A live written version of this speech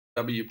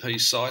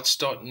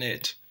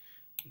wpsites.net.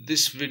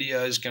 This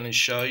video is going to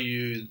show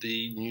you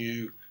the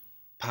new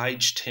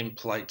page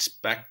templates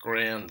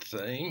background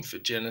theme for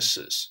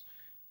Genesis.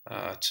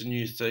 It's a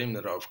new theme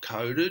that I've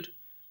coded.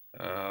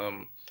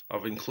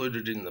 I've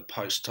included in the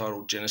post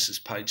titled Genesis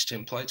page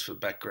templates for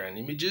background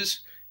images,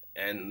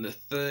 and the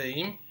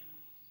theme,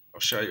 I'll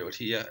show you it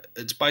here.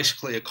 It's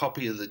basically a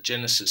copy of the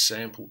Genesis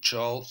sample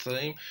child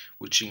theme,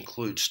 which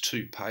includes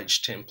 2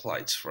 page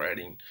templates for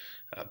adding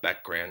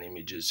background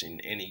images in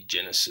any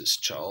Genesis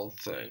child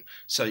theme.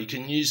 So you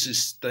can use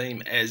this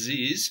theme as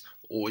is,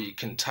 or you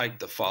can take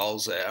the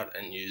files out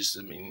and use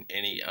them in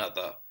any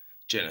other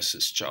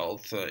Genesis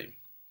child theme.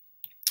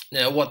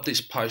 Now, what this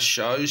post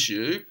shows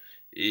you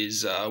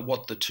is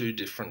what the 2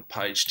 different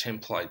page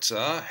templates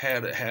are, how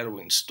to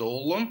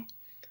install them,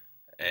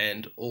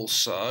 and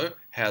also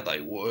how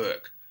they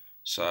work.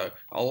 So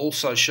I'll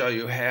also show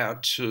you how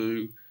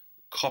to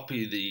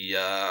copy the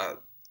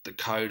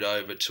code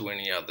over to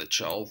any other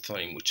child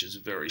theme, which is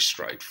very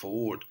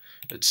straightforward.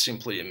 It's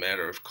simply a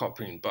matter of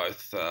copying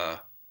both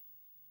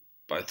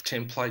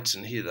templates,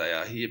 and here they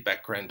are here,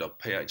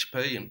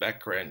 background.php and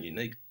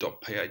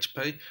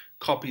background-unique.php.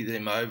 Copy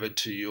them over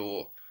to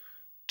your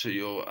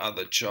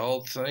other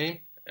child theme,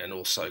 and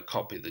also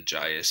copy the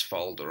JS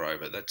folder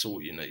over. That's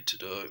all you need to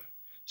do.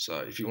 So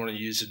if you want to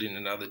use it in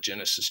another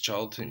Genesis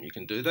child theme, you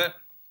can do that.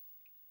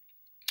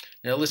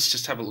 Now let's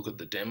just have a look at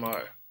the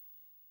demo.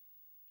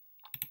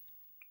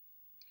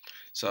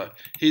 So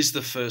here's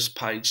the first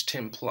page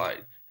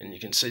template, and you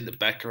can see the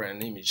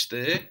background image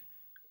there.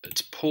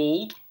 It's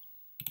pulled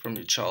from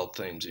your child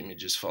themes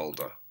images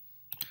folder.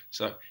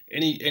 So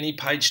any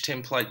page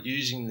template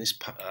using this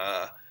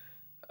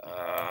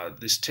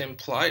this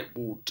template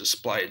will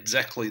display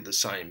exactly the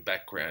same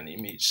background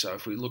image. So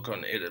if we look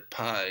on edit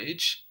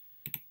page,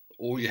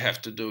 all you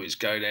have to do is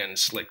go down and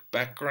select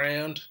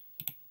background,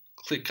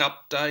 click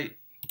update,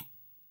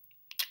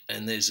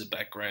 and there's a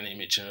background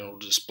image, and it will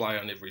display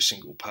on every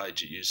single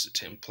page you use the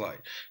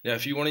template. Now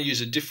if you want to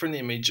use a different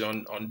image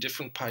on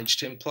different page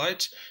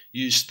templates,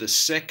 use the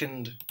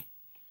second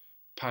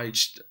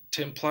page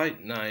template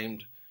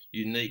named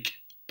unique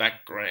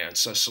background.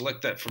 So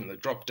select that from the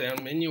drop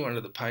down menu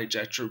under the page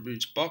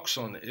attributes box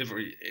on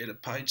every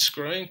edit page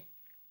screen.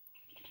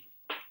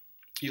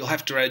 You'll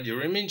have to add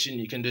your image, and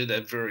you can do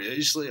that very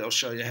easily. I'll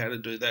show you how to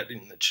do that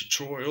in the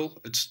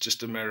tutorial. It's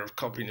just a matter of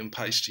copying and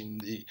pasting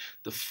the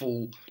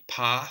full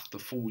path, the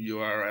full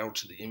URL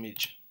to the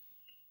image.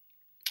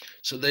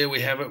 So there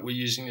we have it. We're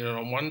using it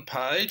on one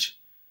page,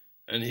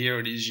 and here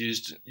it is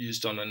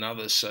used on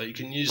another. So you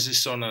can use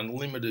this on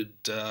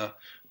unlimited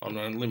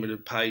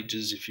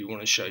pages if you want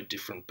to show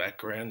different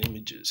background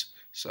images.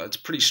 So it's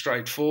pretty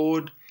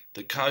straightforward.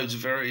 The code's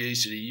very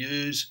easy to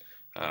use.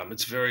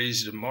 It's very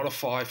easy to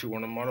modify if you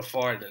want to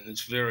modify it, and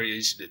it's very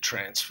easy to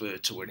transfer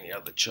to any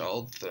other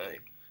child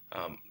theme.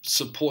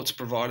 Support's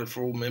provided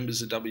for all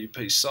members of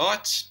WP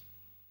Sites.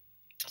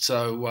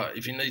 So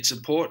if you need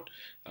support,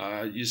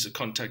 use the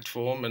contact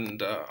form,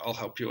 and I'll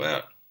help you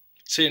out.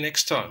 See you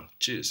next time.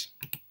 Cheers.